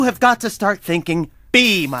You have got to start thinking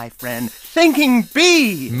B, my friend. Thinking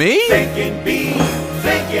B. Me? Thinkin' B,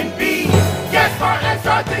 thinkin' B. Get smart and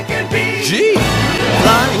start thinking B. Gee,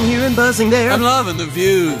 Flying here and buzzing there. I'm loving the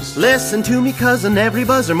views. Listen to me, cousin. Every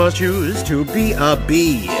buzzer must choose to be a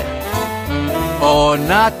bee. Or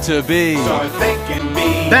not to be. Start thinking B.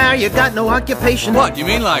 There, you got no occupation. What, you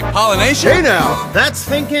mean like pollination? Hey now, that's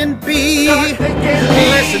thinking B. Start thinking B.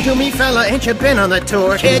 Listen to me, fella. Ain't you been on the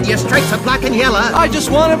tour? Kid, your stripes are black and yellow. I just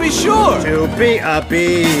want to be sure. To be a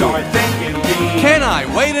bee. Start thinking B. Can I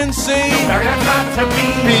wait and see? Sorry, that's not to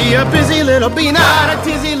be. Be a busy little bee, not a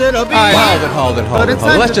tizzy little bee. All right, hold But it. it's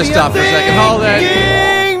time Let's to just be stop for a second. Hold it.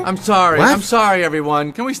 thinking. I'm sorry. What? I'm sorry,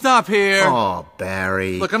 everyone. Can we stop here? Oh,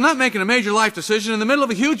 Barry. Look, I'm not making a major life decision in the middle of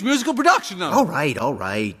a huge musical production, though. All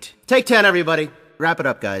right. Take 10, everybody. Wrap it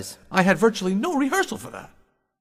up, guys. I had virtually no rehearsal for that.